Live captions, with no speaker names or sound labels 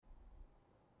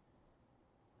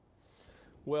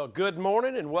Well, good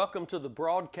morning and welcome to the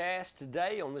broadcast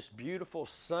today on this beautiful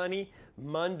sunny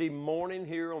Monday morning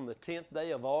here on the 10th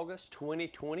day of August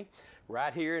 2020.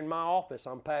 Right here in my office,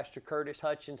 I'm Pastor Curtis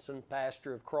Hutchinson,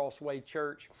 pastor of Crossway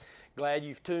Church. Glad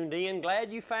you've tuned in.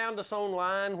 Glad you found us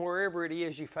online wherever it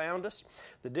is you found us.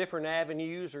 The different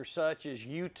avenues are such as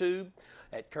YouTube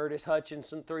at Curtis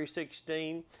Hutchinson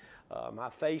 316, my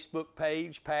Facebook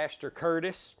page, Pastor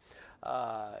Curtis.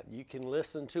 You can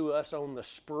listen to us on the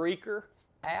Spreaker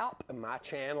app, and my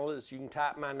channel is, you can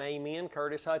type my name in,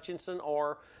 Curtis Hutchinson,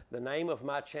 or the name of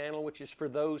my channel, which is for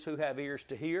those who have ears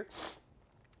to hear.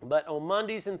 But on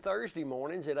Mondays and Thursday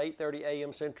mornings at 8:30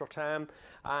 a.m. Central Time,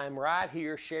 I'm right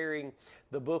here sharing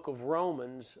the book of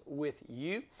Romans with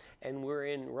you. And we're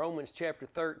in Romans chapter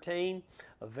 13,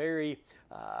 a very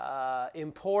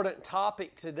important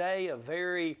topic today, a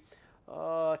very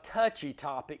touchy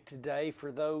topic today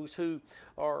for those who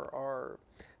are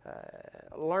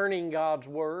learning God's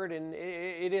Word, and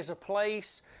it is a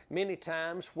place many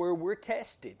times where we're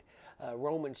tested.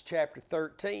 Romans chapter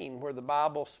 13, where the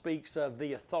Bible speaks of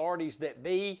the authorities that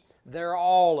be, they're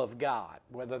all of God.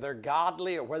 Whether they're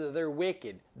godly or whether they're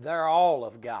wicked, they're all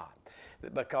of God,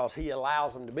 because He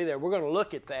allows them to be there. We're going to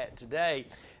look at that today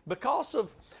because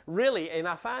of really, and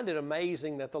I find it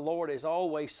amazing that the Lord is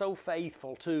always so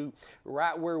faithful to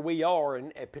right where we are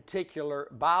in a particular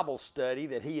Bible study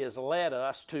that He has led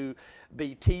us to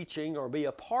be teaching or be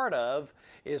a part of,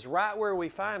 is right where we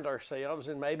find ourselves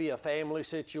in maybe a family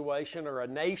situation or a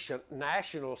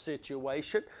national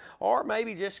situation, or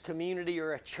maybe just community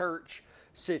or a church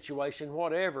situation,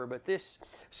 whatever. But this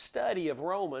study of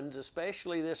Romans,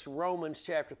 especially this Romans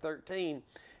chapter 13,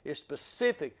 is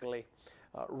specifically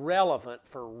relevant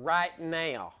for right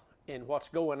now in what's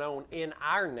going on in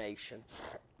our nation,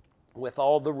 with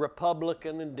all the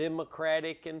Republican and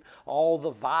Democratic and all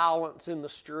the violence in the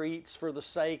streets for the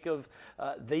sake of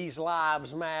these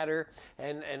lives matter,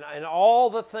 and all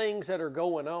the things that are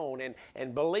going on.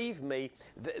 And believe me,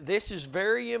 this is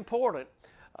very important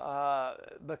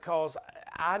because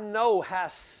I know how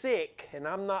sick, and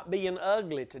I'm not being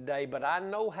ugly today, but I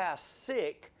know how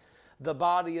sick the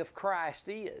body of Christ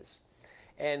is.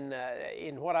 And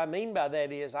what I mean by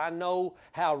that is, I know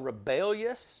how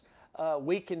rebellious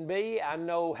we can be. I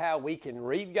know how we can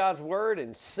read God's Word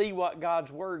and see what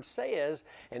God's Word says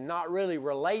and not really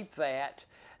relate that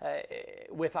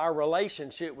with our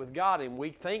relationship with God. And we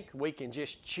think we can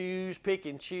just pick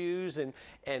and choose and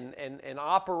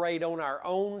operate on our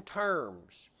own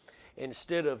terms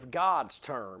instead of God's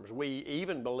terms. We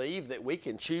even believe that we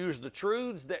can choose the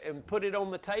truths and put it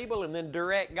on the table and then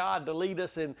direct God to lead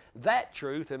us in that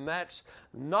truth, and that's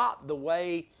not the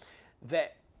way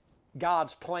that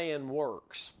God's plan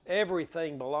works.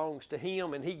 Everything belongs to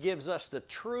Him, and He gives us the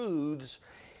truths.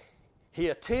 He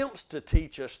attempts to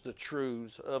teach us the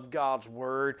truths of God's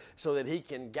Word so that He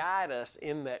can guide us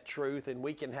in that truth, and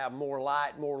we can have more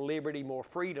light, more liberty, more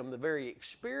freedom, the very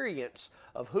experience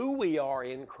of who we are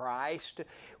in Christ,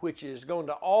 which is going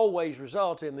to always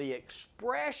result in the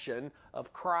expression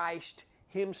of Christ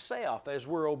Himself as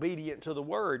we're obedient to the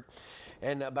Word.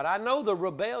 But I know the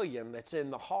rebellion that's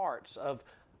in the hearts of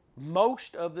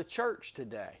most of the church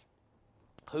today,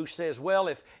 who says, well,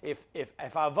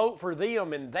 if I vote for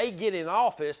them and they get in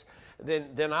office,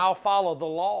 then I'll follow the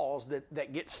laws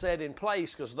that get set in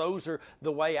place, because those are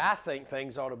the way I think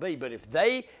things ought to be. But if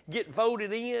they get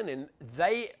voted in and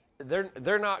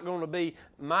they're not going to be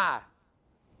my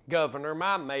governor,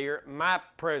 my mayor, my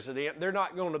president, they're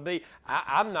not going to be,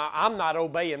 I'm not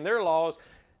obeying their laws,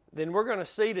 then we're going to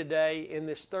see today in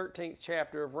this 13th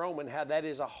chapter of Romans how that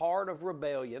is a heart of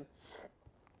rebellion.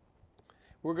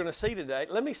 We're going to see today,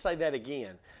 let me say that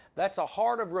again, that's a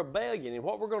heart of rebellion. And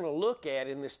what we're going to look at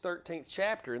in this 13th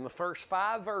chapter, in the first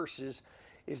 5 verses,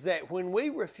 is that when we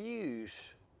refuse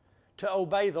to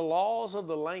obey the laws of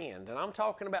the land, and I'm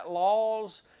talking about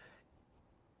laws,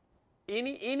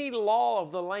 any law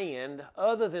of the land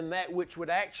other than that which would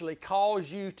actually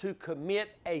cause you to commit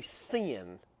a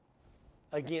sin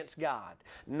against God.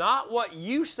 Not what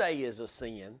you say is a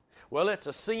sin. Well, it's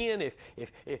a sin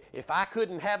if I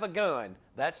couldn't have a gun.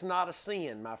 That's not a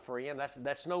sin, my friend.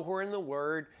 That's nowhere in the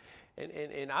Word.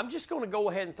 And I'm just going to go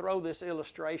ahead and throw this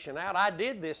illustration out. I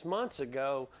did this months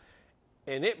ago,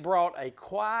 and it brought a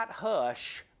quiet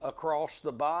hush across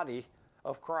the body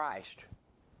of Christ.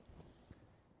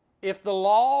 If the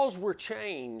laws were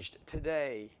changed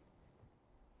today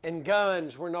and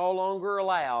guns were no longer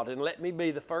allowed, and let me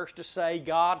be the first to say,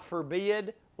 God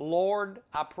forbid, Lord,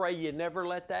 I pray you never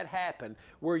let that happen.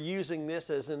 We're using this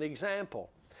as an example.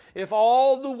 If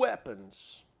all the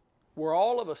weapons were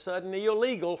all of a sudden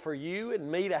illegal for you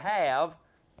and me to have,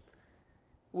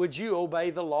 would you obey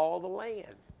the law of the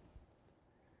land?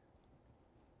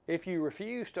 If you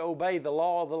refuse to obey the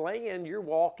law of the land, you're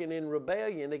walking in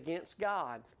rebellion against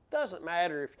God. Doesn't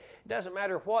matter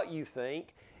what you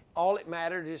think. All it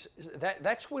matters is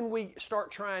that's when we start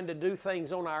trying to do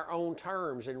things on our own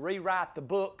terms and rewrite the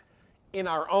book in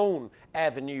our own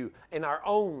avenue, in our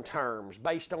own terms,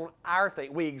 based on our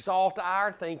thinking. We exalt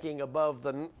our thinking above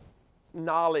the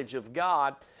knowledge of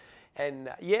God. And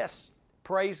yes,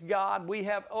 praise God, we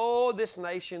have, this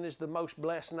nation is the most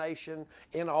blessed nation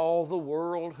in all the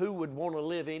world. Who would want to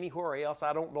live anywhere else?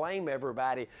 I don't blame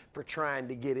everybody for trying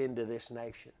to get into this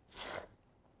nation.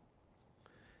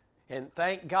 And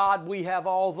thank God we have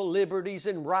all the liberties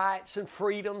and rights and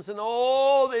freedoms and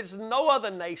there's no other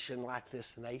nation like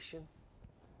this nation.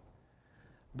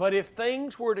 But if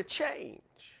things were to change,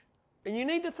 and you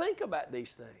need to think about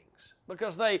these things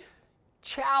because they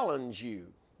challenge you.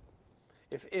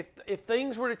 If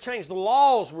things were to change, the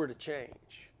laws were to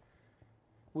change,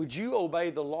 would you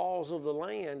obey the laws of the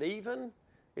land even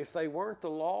if they weren't the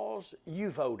laws you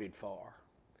voted for?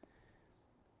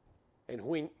 And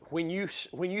when you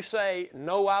say,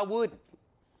 no, I wouldn't,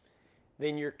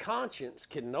 then your conscience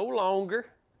can no longer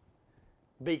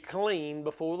be clean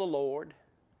before the Lord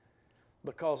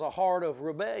because a heart of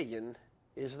rebellion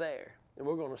is there. And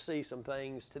we're going to see some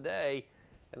things today,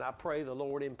 and I pray the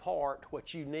Lord impart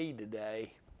what you need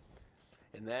today.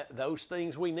 And that those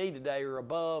things we need today are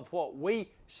above what we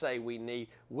say we need.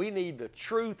 We need the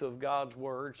truth of God's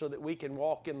Word so that we can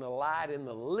walk in the light and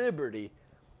the liberty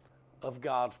of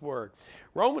God's Word.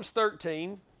 Romans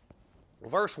 13,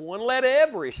 verse 1, let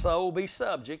every soul be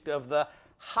subject of the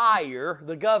higher,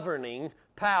 the governing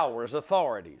powers,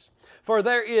 authorities. For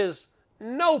there is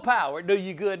no power, do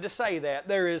you good to say that,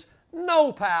 there is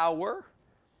no power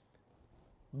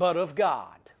but of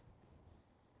God.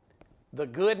 The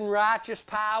good and righteous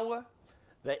power,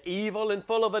 the evil and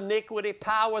full of iniquity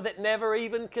power that never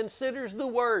even considers the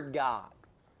word God.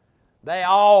 They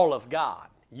all of God.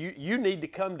 You need to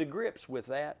come to grips with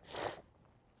that.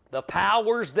 The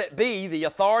powers that be, the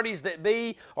authorities that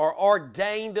be, are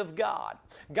ordained of God.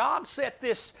 God set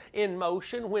this in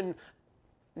motion when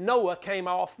Noah came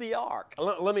off the ark.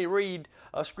 Let me read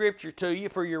a scripture to you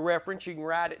for your reference. You can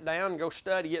write it down and go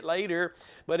study it later.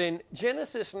 But in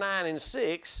Genesis 9 and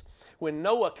 6, when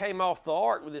Noah came off the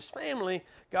ark with his family,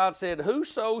 God said,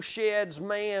 whoso sheds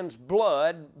man's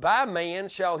blood, by man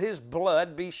shall his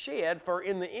blood be shed, for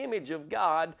in the image of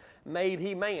God made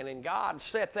he man. And God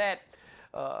set that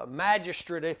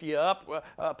magistrate, if you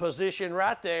position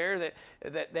right there,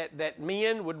 that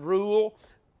men would rule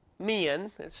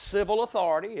men. It's civil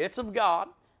authority. It's of God.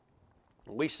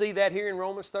 We see that here in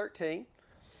Romans 13.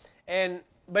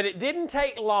 But it didn't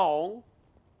take long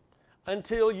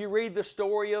until you read the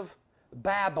story of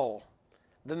Babel.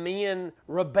 The men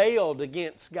rebelled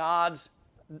against God's.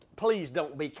 Please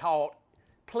don't be caught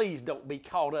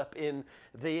up in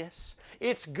this.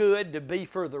 It's good to be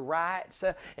for the rights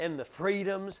and the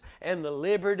freedoms and the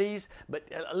liberties. But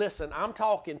listen, I'm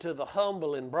talking to the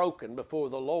humble and broken before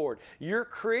the Lord. Your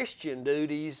Christian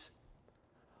duties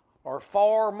are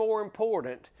far more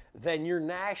important than your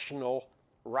national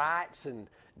rights and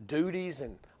duties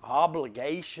and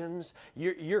obligations.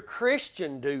 Your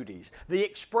Christian duties. The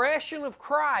expression of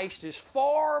Christ is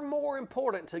far more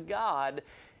important to God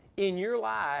in your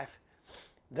life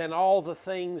than all the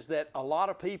things that a lot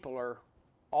of people are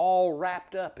all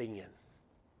wrapped up in.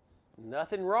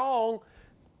 Nothing wrong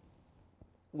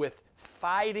with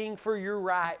fighting for your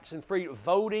rights and freedom,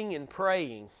 voting and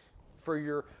praying for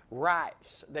your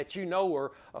rights that you know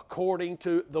are according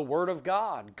to the Word of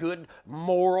God, good,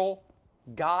 moral,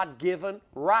 God-given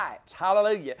rights.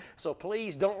 Hallelujah. So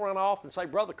please don't run off and say,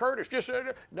 Brother Curtis, just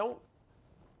don't.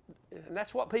 And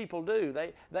that's what people do.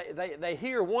 They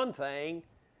hear one thing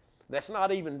that's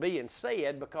not even being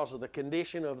said because of the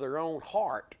condition of their own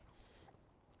heart.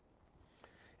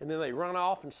 And then they run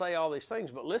off and say all these things.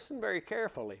 But listen very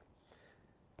carefully.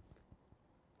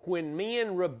 When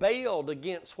men rebelled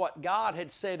against what God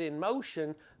had set in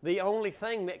motion, the only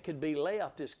thing that could be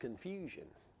left is confusion.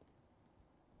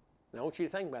 Now, I want you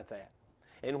to think about that.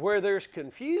 And where there's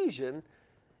confusion,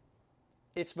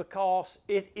 it's because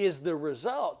it is the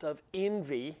result of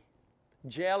envy,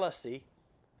 jealousy,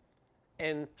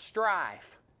 and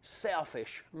strife,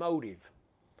 selfish motive.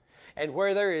 And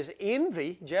where there is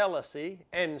envy, jealousy,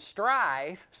 and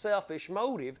strife, selfish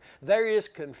motive, there is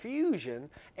confusion,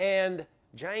 and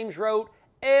James wrote,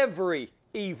 every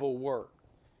evil work.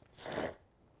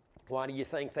 Why do you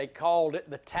think they called it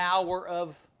the Tower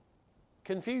of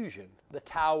Confusion? The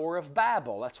Tower of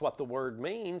Babel. That's what the word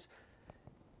means.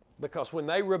 Because when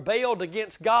they rebelled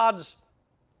against God's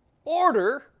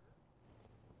order,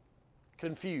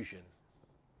 confusion.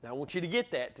 Now, I want you to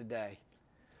get that today.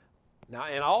 Now,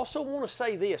 and I also want to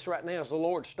say this right now as the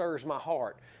Lord stirs my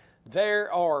heart.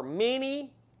 There are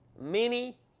many,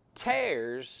 many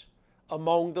tares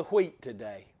among the wheat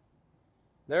today.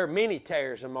 There are many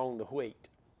tares among the wheat.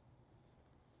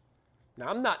 Now,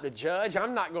 I'm not the judge.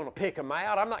 I'm not going to pick them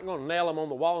out. I'm not going to nail them on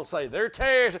the wall and say, they're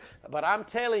tares. But I'm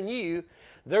telling you,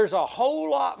 there's a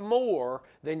whole lot more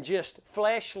than just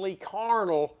fleshly,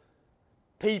 carnal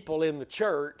people in the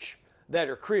church that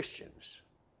are Christians.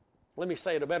 Let me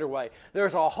say it a better way.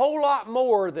 There's a whole lot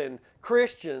more than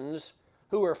Christians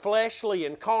who are fleshly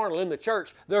and carnal in the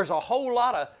church. There's a whole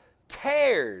lot of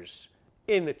tares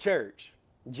in the church.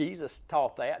 Jesus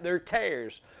taught that. There are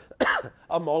tares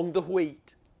among the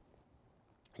wheat.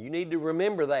 You need to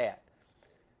remember that.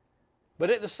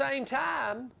 But at the same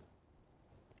time,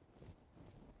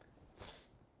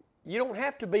 you don't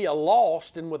have to be a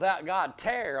lost and without God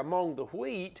tare among the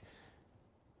wheat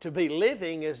to be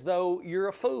living as though you're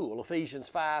a fool,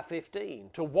 Ephesians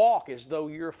 5:15. To walk as though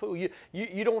you're a fool.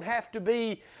 You don't have to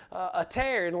be a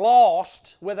tare and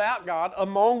lost without God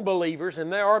among believers,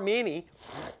 and there are many,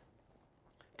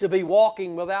 to be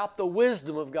walking without the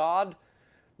wisdom of God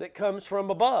that comes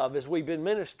from above, as we've been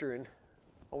ministering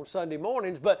on Sunday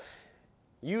mornings. But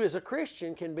you as a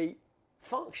Christian can be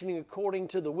functioning according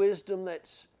to the wisdom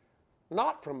that's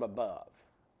not from above,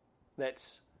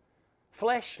 that's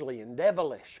fleshly and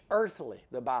devilish, earthly,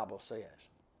 the Bible says.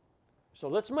 So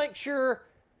let's make sure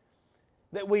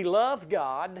that we love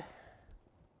God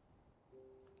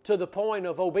to the point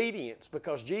of obedience,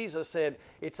 because Jesus said,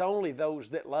 it's only those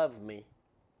that love me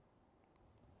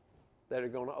that are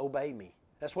going to obey me.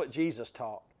 That's what Jesus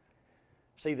taught.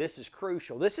 See, this is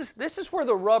crucial. This is where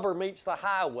the rubber meets the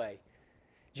highway.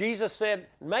 Jesus said,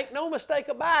 make no mistake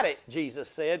about it, Jesus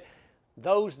said,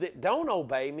 those that don't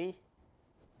obey me,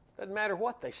 doesn't matter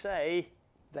what they say,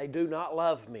 they do not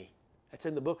love me. That's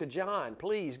in the book of John.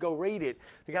 Please go read it.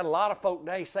 You got a lot of folk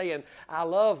today saying, I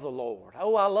love the Lord.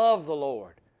 Oh, I love the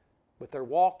Lord. But they're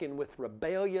walking with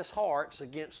rebellious hearts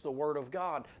against the Word of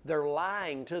God. They're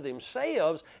lying to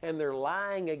themselves, and they're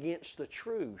lying against the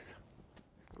truth.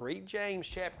 Read James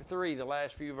chapter 3, the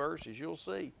last few verses. You'll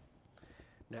see.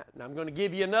 Now I'm going to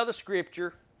give you another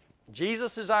scripture.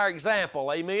 Jesus is our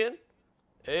example. Amen?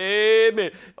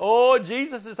 Amen. Oh,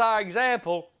 Jesus is our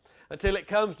example until it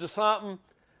comes to something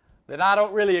that I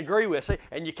don't really agree with. See,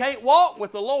 and you can't walk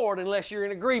with the Lord unless you're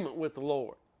in agreement with the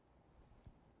Lord.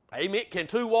 Amen. Can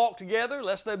two walk together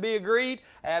lest they be agreed?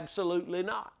 Absolutely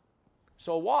not.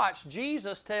 So watch,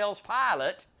 Jesus tells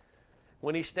Pilate,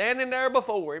 when he's standing there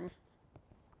before him,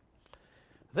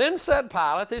 then said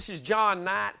Pilate, this is John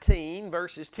 19,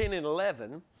 verses 10 and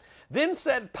 11, then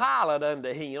said Pilate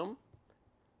unto him,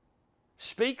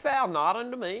 speak thou not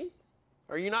unto me?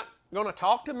 Are you not going to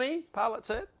talk to me? Pilate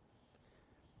said.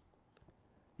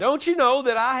 Don't you know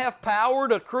that I have power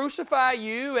to crucify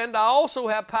you, and I also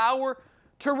have power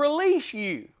to release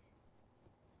you?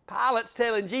 Pilate's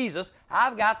telling Jesus,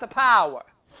 I've got the power.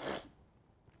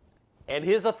 And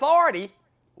his authority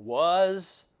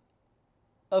was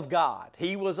of God.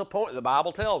 He was appointed. The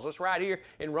Bible tells us right here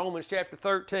in Romans chapter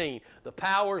 13, the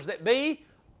powers that be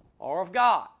are of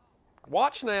God.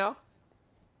 Watch now.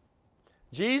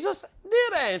 Jesus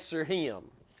did answer him.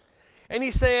 And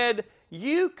he said,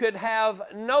 you could have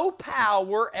no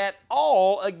power at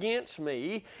all against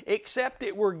me except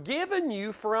it were given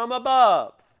you from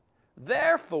above.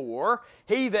 Therefore,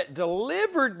 he that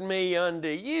delivered me unto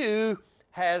you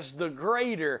has the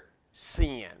greater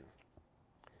sin.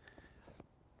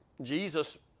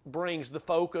 Jesus brings the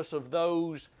focus of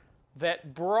those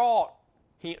that brought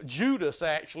him, Judas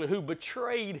actually, who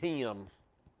betrayed him,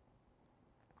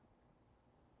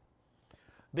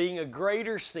 being a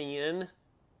greater sin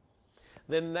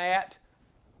than that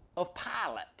of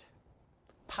Pilate.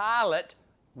 Pilate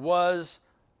was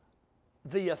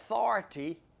the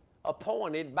authority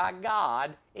appointed by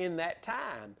God in that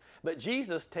time. But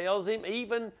Jesus tells him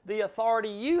even the authority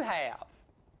you have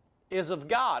is of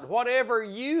God. Whatever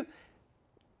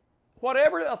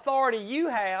authority you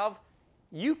have,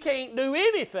 you can't do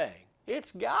anything.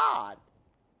 It's God.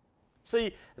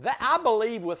 See, I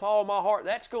believe with all my heart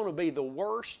that's going to be the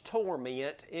worst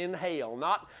torment in hell.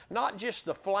 Not just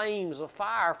the flames of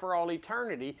fire for all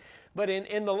eternity, but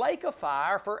in the lake of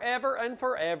fire forever and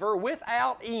forever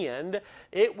without end.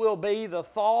 It will be the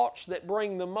thoughts that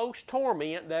bring the most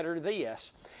torment that are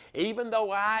this. Even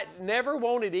though I never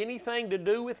wanted anything to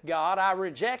do with God, I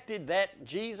rejected that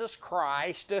Jesus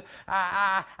Christ.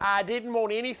 I didn't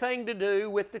want anything to do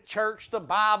with the church, the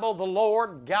Bible, the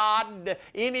Lord, God,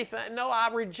 anything. No, I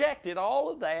rejected all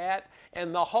of that,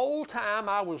 and the whole time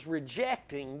I was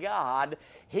rejecting God,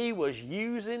 He was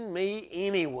using me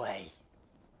anyway,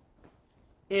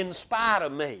 in spite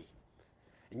of me.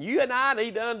 And you and I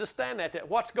need to understand that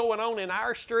what's going on in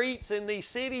our streets in these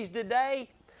cities today,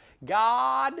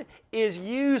 God is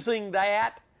using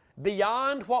that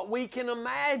beyond what we can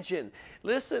imagine.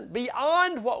 Listen,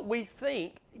 beyond what we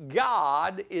think,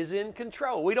 God is in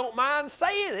control. We don't mind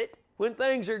saying it when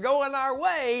things are going our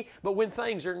way, but when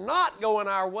things are not going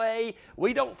our way,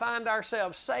 we don't find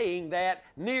ourselves saying that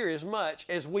near as much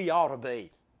as we ought to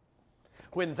be.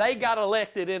 When they got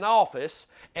elected in office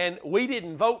and we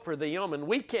didn't vote for them, and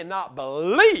we cannot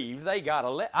believe they got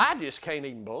elected. I just can't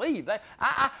even believe that.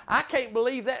 I can't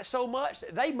believe that so much.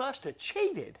 They must have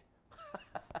cheated.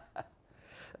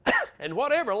 And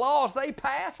whatever laws they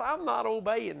pass, I'm not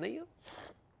obeying them.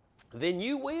 Then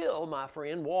you will, my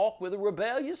friend, walk with a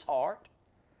rebellious heart,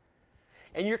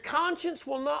 and your conscience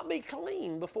will not be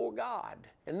clean before God.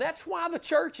 And that's why the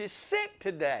church is sick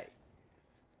today.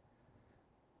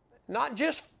 Not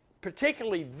just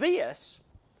particularly this,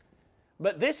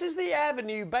 but this is the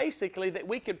avenue basically that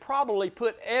we could probably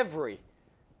put everything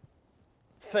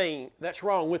that's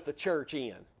wrong with the church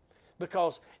in.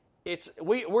 Because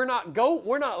we're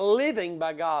not living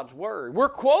by God's Word. We're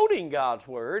quoting God's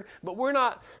Word, but we're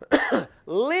not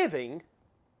living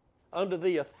under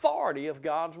the authority of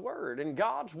God's Word. And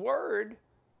God's Word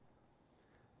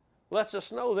lets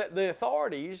us know that the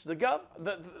authorities, the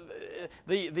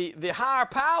higher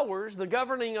powers, the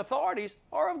governing authorities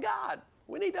are of God.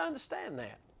 We need to understand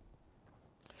that.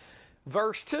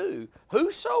 Verse 2,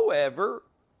 whosoever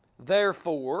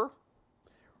therefore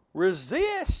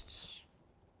resists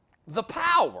the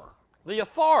power, the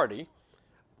authority,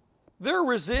 they're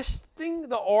resisting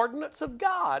the ordinance of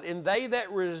God, and they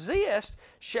that resist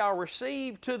shall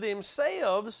receive to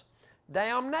themselves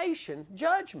damnation,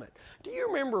 judgment. Do you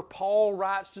remember Paul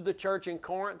writes to the church in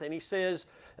Corinth and he says,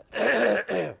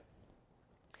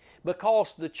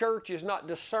 because the church is not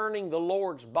discerning the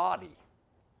Lord's body.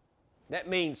 That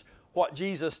means what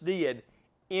Jesus did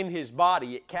in His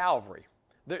body at Calvary.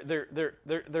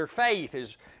 Their faith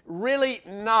is really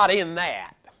not in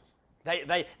that.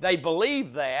 They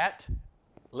believe that,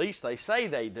 at least they say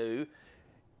they do,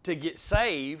 to get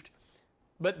saved,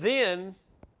 but then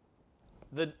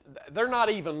they're not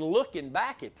even looking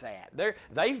back at that.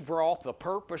 They've brought the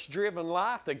purpose-driven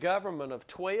life, the government of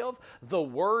 12, the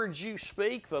words you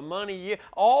speak, the money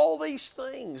all these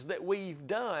things that we've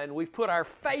done. We've put our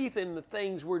faith in the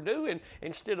things we're doing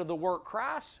instead of the work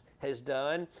Christ has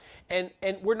done. And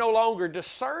we're no longer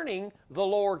discerning the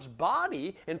Lord's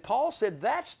body. And Paul said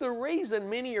that's the reason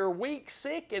many are weak,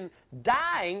 sick, and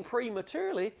dying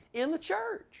prematurely in the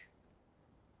church.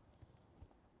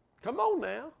 Come on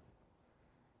now.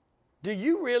 Do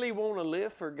you really want to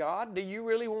live for God? Do you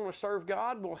really want to serve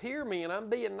God? Well, hear me, and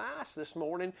I'm being nice this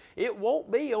morning. It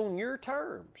won't be on your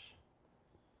terms.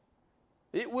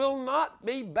 It will not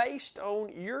be based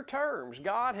on your terms.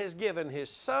 God has given His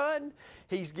Son.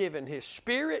 He's given His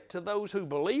Spirit to those who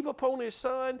believe upon His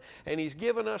Son. And He's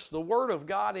given us the Word of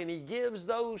God. And He gives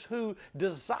those who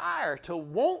desire to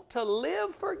want to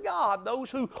live for God,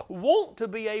 those who want to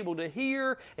be able to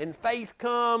hear, and faith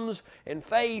comes, and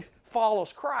faith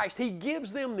follows Christ. He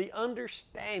gives them the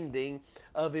understanding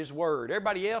of His Word.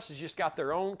 Everybody else has just got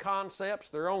their own concepts,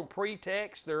 their own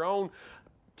pretext, their own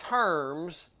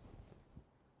terms.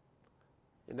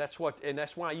 And that's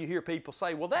why you hear people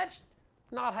say, well, that's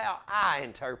not how I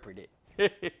interpret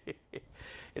it.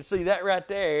 And see, that right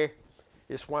there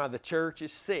is why the church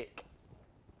is sick.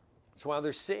 That's why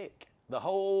they're sick. The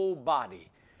whole body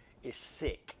is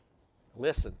sick.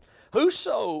 Listen,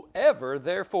 whosoever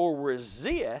therefore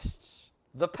resists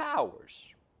the powers,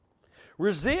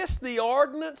 resist the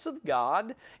ordinance of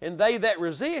God, and they that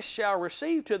resist shall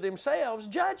receive to themselves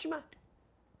judgment.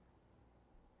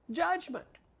 Judgment.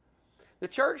 The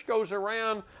church goes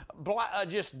around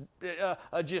just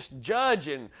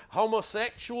judging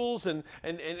homosexuals, and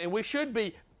we should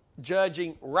be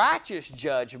judging righteous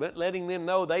judgment, letting them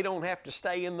know they don't have to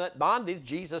stay in that bondage.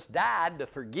 Jesus died to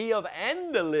forgive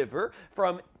and deliver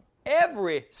from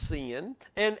every sin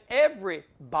and every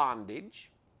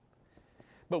bondage.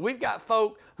 But we've got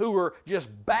folk who are just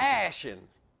bashing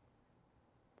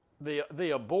the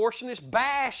abortionists,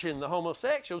 bashing the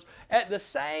homosexuals at the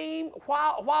same,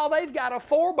 while they've got a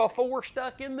 4x4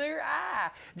 stuck in their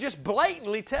eye, just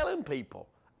blatantly telling people,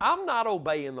 I'm not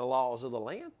obeying the laws of the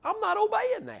land. I'm not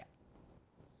obeying that.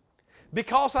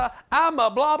 Because I'm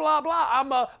a blah, blah, blah.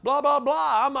 I'm a blah, blah,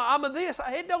 blah. I'm a this.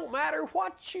 It don't matter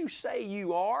what you say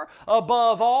you are.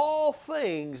 Above all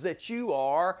things that you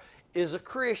are is a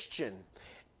Christian.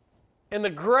 And the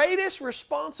greatest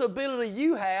responsibility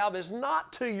you have is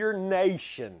not to your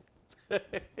nation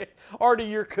or to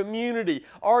your community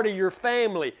or to your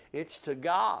family. It's to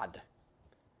God.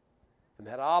 And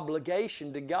that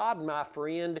obligation to God, my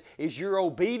friend, is your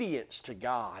obedience to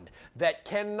God that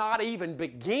cannot even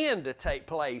begin to take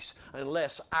place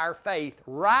unless our faith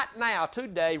right now,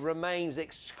 today, remains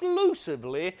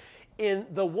exclusively in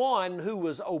the one who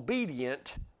was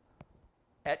obedient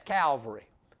at Calvary.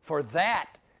 For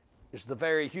that is the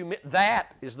very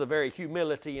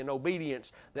humility and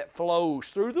obedience that flows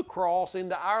through the cross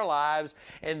into our lives,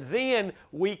 and then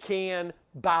we can,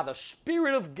 by the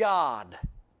Spirit of God,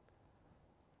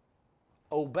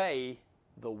 obey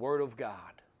the Word of God.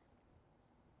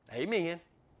 Amen.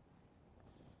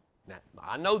 Now,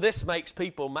 I know this makes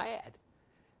people mad,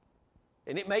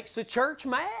 and it makes the church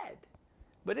mad,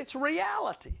 but it's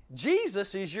reality.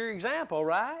 Jesus is your example,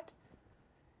 right?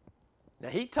 Now,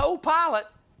 He told Pilate,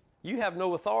 you have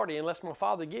no authority unless my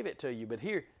Father give it to you. But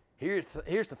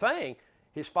here's the thing.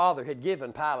 His Father had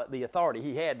given Pilate the authority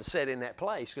he had to sit in that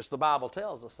place, because the Bible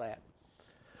tells us that.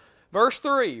 Verse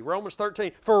 3, Romans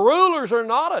 13, for rulers are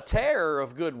not a terror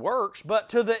of good works, but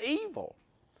to the evil.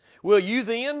 Will you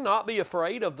then not be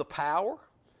afraid of the power?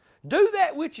 Do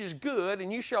that which is good,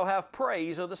 and you shall have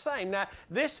praise of the same. Now,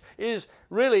 this is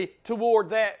really toward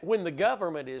that when the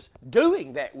government is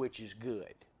doing that which is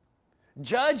good,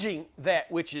 judging that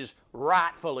which is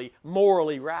rightfully,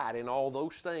 morally right, and all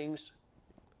those things.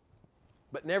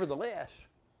 But nevertheless,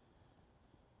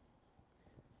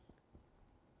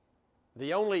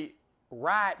 the only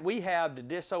right we have to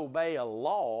disobey a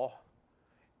law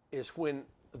is when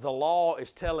the law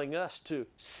is telling us to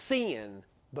sin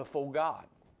before God.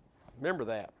 Remember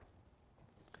that.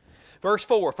 Verse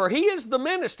 4, for he is the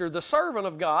minister, the servant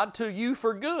of God, to you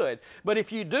for good. But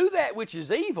if you do that which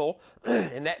is evil,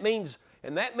 and that means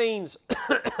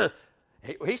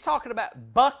he's talking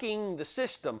about bucking the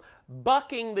system.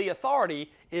 Bucking the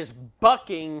authority is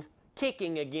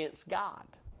kicking against God.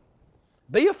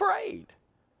 Be afraid,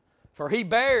 for he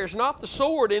bears not the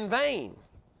sword in vain.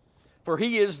 For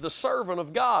he is the servant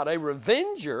of God, a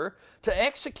revenger to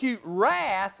execute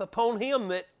wrath upon him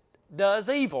that does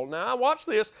evil. Now, watch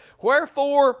this.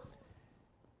 Wherefore,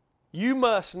 you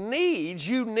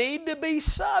need to be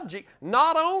subject,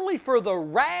 not only for the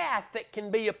wrath that can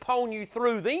be upon you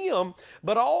through them,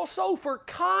 but also for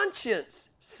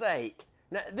conscience sake.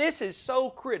 Now, this is so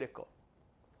critical.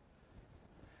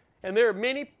 And there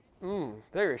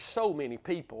are so many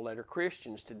people that are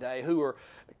Christians today who are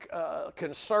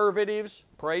conservatives.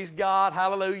 Praise God,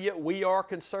 hallelujah, we are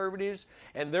conservatives,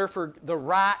 and they're for the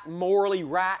right, morally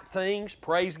right things.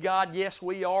 Praise God, yes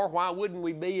we are. Why wouldn't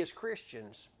we be as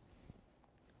Christians?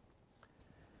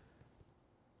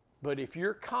 But if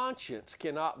your conscience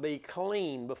cannot be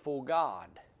clean before God,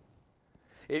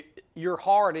 your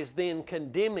heart is then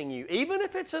condemning you, even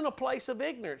if it's in a place of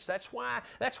ignorance. That's why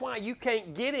you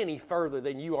can't get any further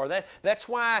than you are. That's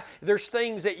why there's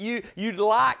things that you'd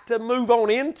like to move on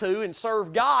into and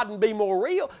serve God and be more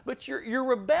real, but you're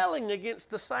rebelling against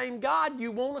the same God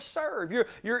you want to serve.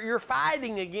 You're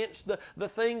fighting against the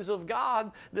things of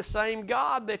God, the same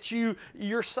God that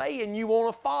you're saying you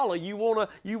want to follow, you want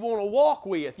to walk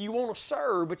with, you want to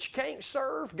serve, but you can't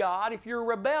serve God if you're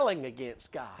rebelling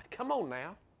against God. Come on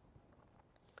now.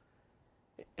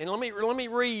 And let me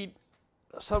read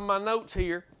some of my notes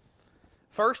here.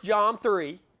 1 John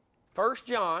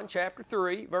chapter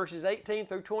 3, verses 18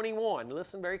 through 21.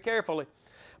 Listen very carefully.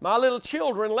 My little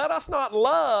children, let us not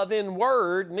love in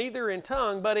word, neither in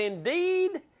tongue, but in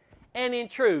deed and in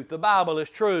truth. The Bible is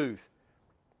truth.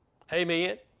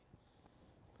 Amen.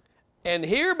 And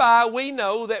hereby we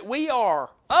know that we are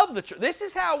of the truth. This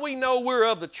is how we know we're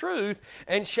of the truth,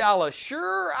 and shall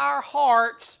assure our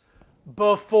hearts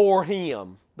before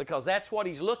Him. Because that's what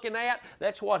He's looking at.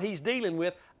 That's what He's dealing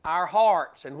with, our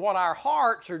hearts, and what our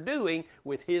hearts are doing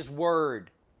with His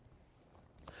Word.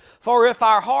 For if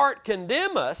our heart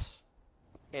condemn us,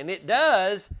 and it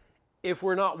does if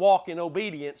we're not walking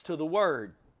obedience to the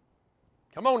Word.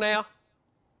 Come on now.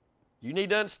 You need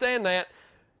to understand that.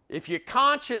 If your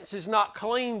conscience is not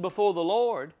clean before the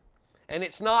Lord, and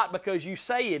it's not because you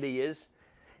say it is,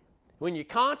 when your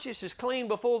conscience is clean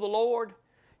before the Lord,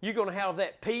 you're going to have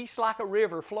that peace like a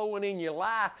river flowing in your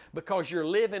life because you're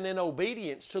living in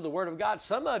obedience to the Word of God.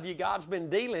 Some of you, God's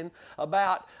been dealing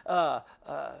about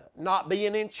not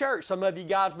being in church. Some of you,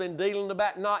 God's been dealing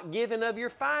about not giving of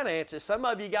your finances. Some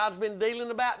of you, God's been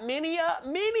dealing about many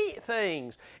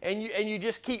things, and you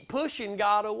just keep pushing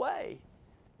God away.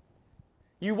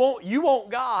 You want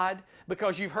God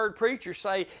because you've heard preachers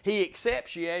say He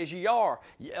accepts you as you are.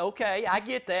 Okay, I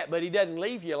get that, but He doesn't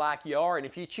leave you like you are. And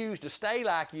if you choose to stay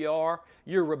like you are,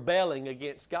 you're rebelling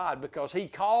against God, because He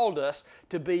called us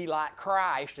to be like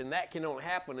Christ, and that can only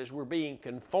happen as we're being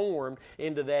conformed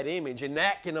into that image. And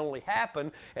that can only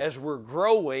happen as we're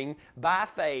growing by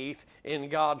faith in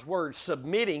God's Word,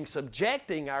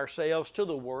 subjecting ourselves to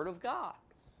the Word of God.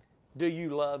 Do you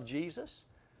love Jesus?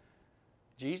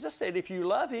 Jesus said, if you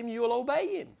love Him, you will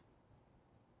obey Him.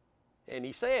 And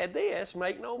He said this,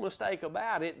 make no mistake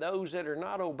about it, those that are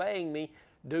not obeying me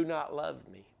do not love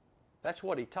me. That's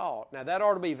what He taught. Now that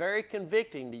ought to be very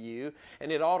convicting to you,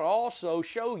 and it ought to also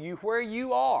show you where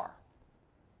you are.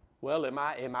 Well, am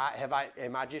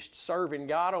I just serving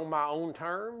God on my own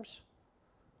terms?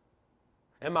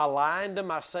 Am I lying to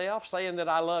myself, saying that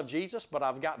I love Jesus, but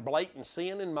I've got blatant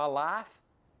sin in my life?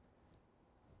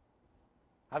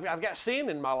 I've got sin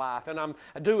in my life, and I'm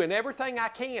doing everything I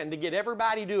can to get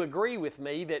everybody to agree with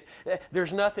me that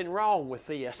there's nothing wrong with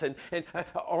this.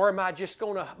 Or am I just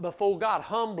going to, before God,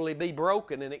 humbly be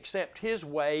broken and accept His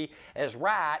way as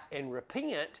right and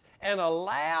repent and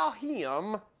allow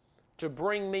Him to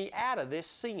bring me out of this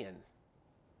sin?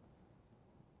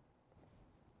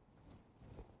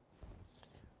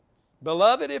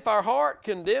 Beloved, if our heart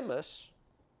condemn us,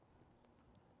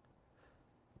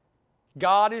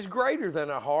 God is greater than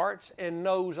our hearts and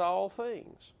knows all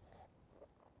things.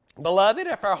 Beloved,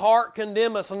 if our heart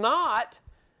condemn us not,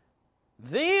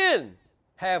 then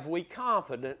have we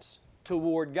confidence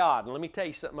toward God. And let me tell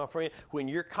you something, my friend. When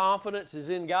your confidence is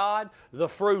in God, the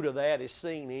fruit of that is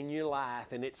seen in your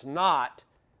life. And it's not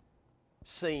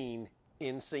seen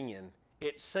in sin.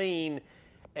 It's seen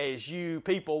as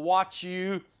people watch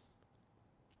you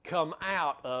come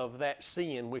out of that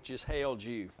sin which has held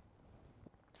you.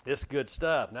 This is good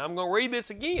stuff. Now I'm going to read this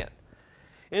again.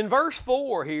 In verse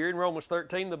 4 here in Romans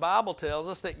 13, the Bible tells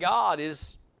us that God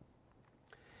has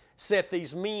set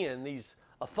these men, these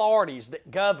authorities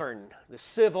that govern, the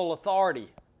civil authority,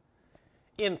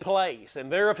 in place.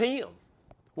 And they're of Him.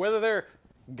 Whether they're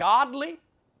godly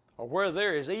or whether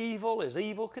they're as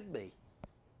evil could be.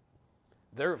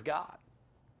 They're of God.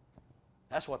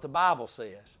 That's what the Bible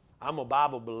says. I'm a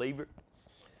Bible believer.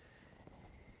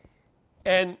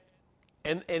 And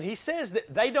He says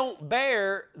that they don't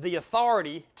bear the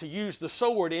authority to use the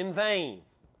sword in vain.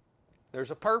 There's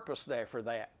a purpose there for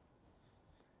that.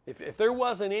 If there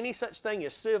wasn't any such thing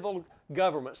as civil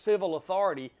government, civil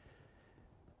authority,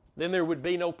 then there would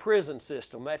be no prison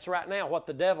system. That's right now what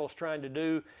the devil's trying to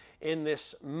do in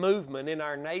this movement in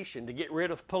our nation, to get rid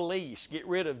of police, get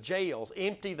rid of jails,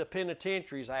 empty the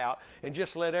penitentiaries out, and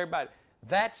just let everybody...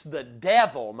 That's the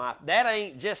devil. That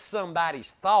ain't just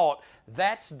somebody's thought.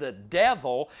 That's the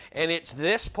devil, and it's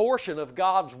this portion of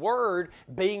God's Word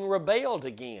being rebelled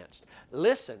against.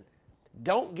 Listen,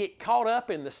 don't get caught up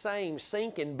in the same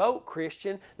sinking boat,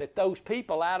 Christian, that those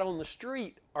people out on the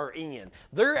street are in.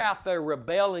 They're out there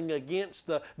rebelling against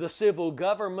the civil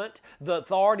government, the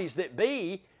authorities that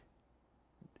be.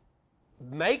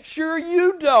 Make sure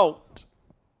you don't.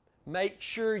 Make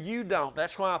sure you don't.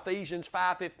 That's why Ephesians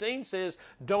 5:15 says,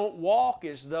 don't walk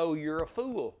as though you're a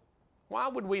fool. Why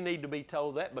would we need to be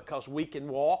told that? Because we can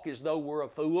walk as though we're a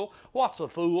fool. What's a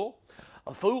fool?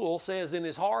 A fool says in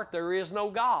his heart there is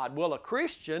no God. Well, a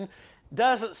Christian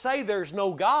doesn't say there's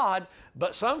no God,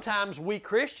 but sometimes we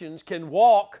Christians can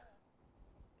walk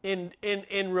in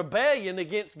rebellion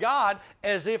against God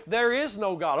as if there is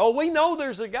no God. Oh, we know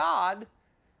there's a God,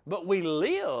 but we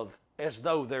live as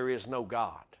though there is no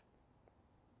God.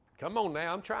 Come on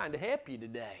now, I'm trying to help you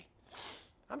today.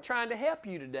 I'm trying to help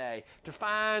you today to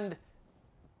find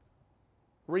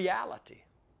reality,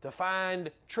 to find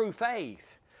true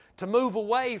faith, to move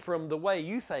away from the way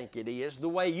you think it is, the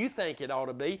way you think it ought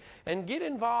to be, and get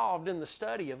involved in the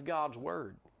study of God's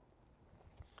Word.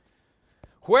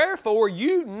 Wherefore,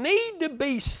 you need to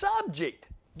be subject.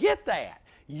 Get that.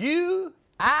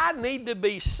 I need to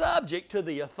be subject to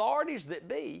the authorities that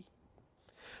be.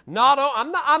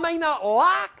 I may not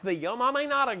like them, I may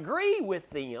not agree with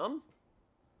them,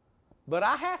 but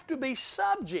I have to be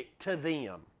subject to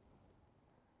them.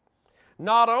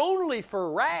 Not only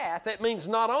for wrath, that means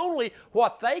not only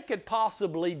what they could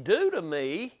possibly do to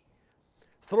me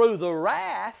through the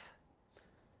wrath,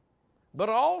 but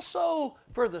also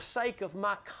for the sake of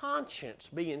my conscience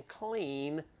being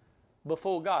clean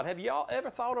before God. Have y'all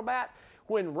ever thought about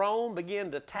when Rome began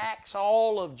to tax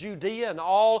all of Judea and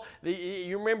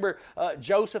you remember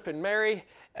Joseph and Mary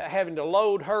having to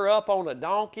load her up on a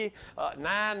donkey,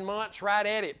 9 months right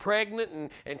at it,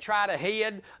 pregnant, and try to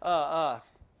head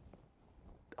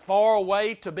far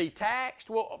away to be taxed.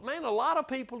 Well, man, a lot of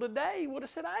people today would have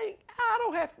said, I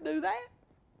don't have to do that.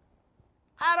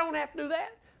 I don't have to do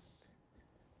that.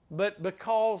 But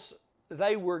because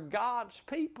they were God's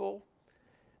people,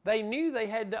 they knew they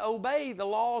had to obey the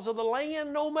laws of the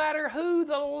land no matter who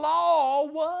the law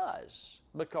was,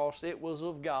 because it was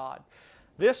of God.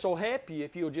 This will help you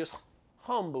if you'll just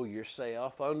humble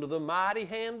yourself under the mighty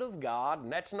hand of God.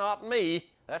 And that's not me.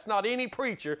 That's not any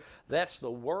preacher. That's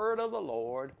the word of the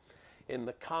Lord in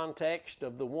the context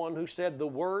of the one who said the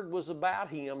word was about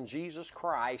Him, Jesus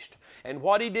Christ, and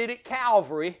what He did at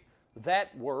Calvary,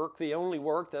 that work, the only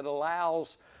work that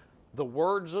allows the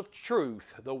words of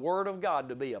truth, the Word of God,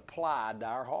 to be applied to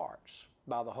our hearts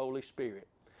by the Holy Spirit.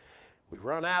 We've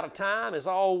run out of time, as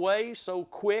always. So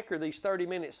quick are these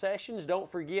 30-minute sessions. Don't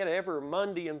forget, every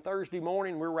Monday and Thursday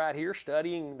morning, we're right here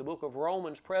studying the book of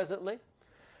Romans presently.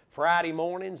 Friday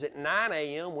mornings at 9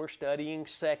 a.m., we're studying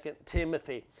 2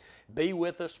 Timothy. Be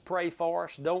with us, pray for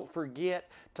us. Don't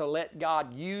forget to let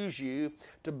God use you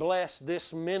to bless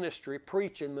this ministry,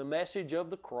 preaching the message of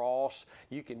the cross.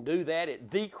 You can do that at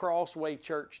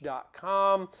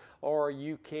thecrosswaychurch.com, or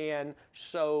you can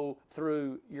sow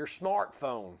through your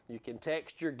smartphone. You can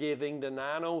text your giving to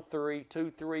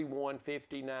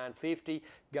 903-231-5950.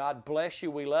 God bless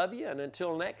you. We love you. And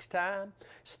until next time,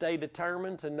 stay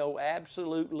determined to know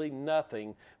absolutely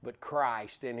nothing but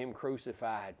Christ and Him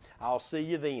crucified. I'll see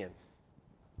you then.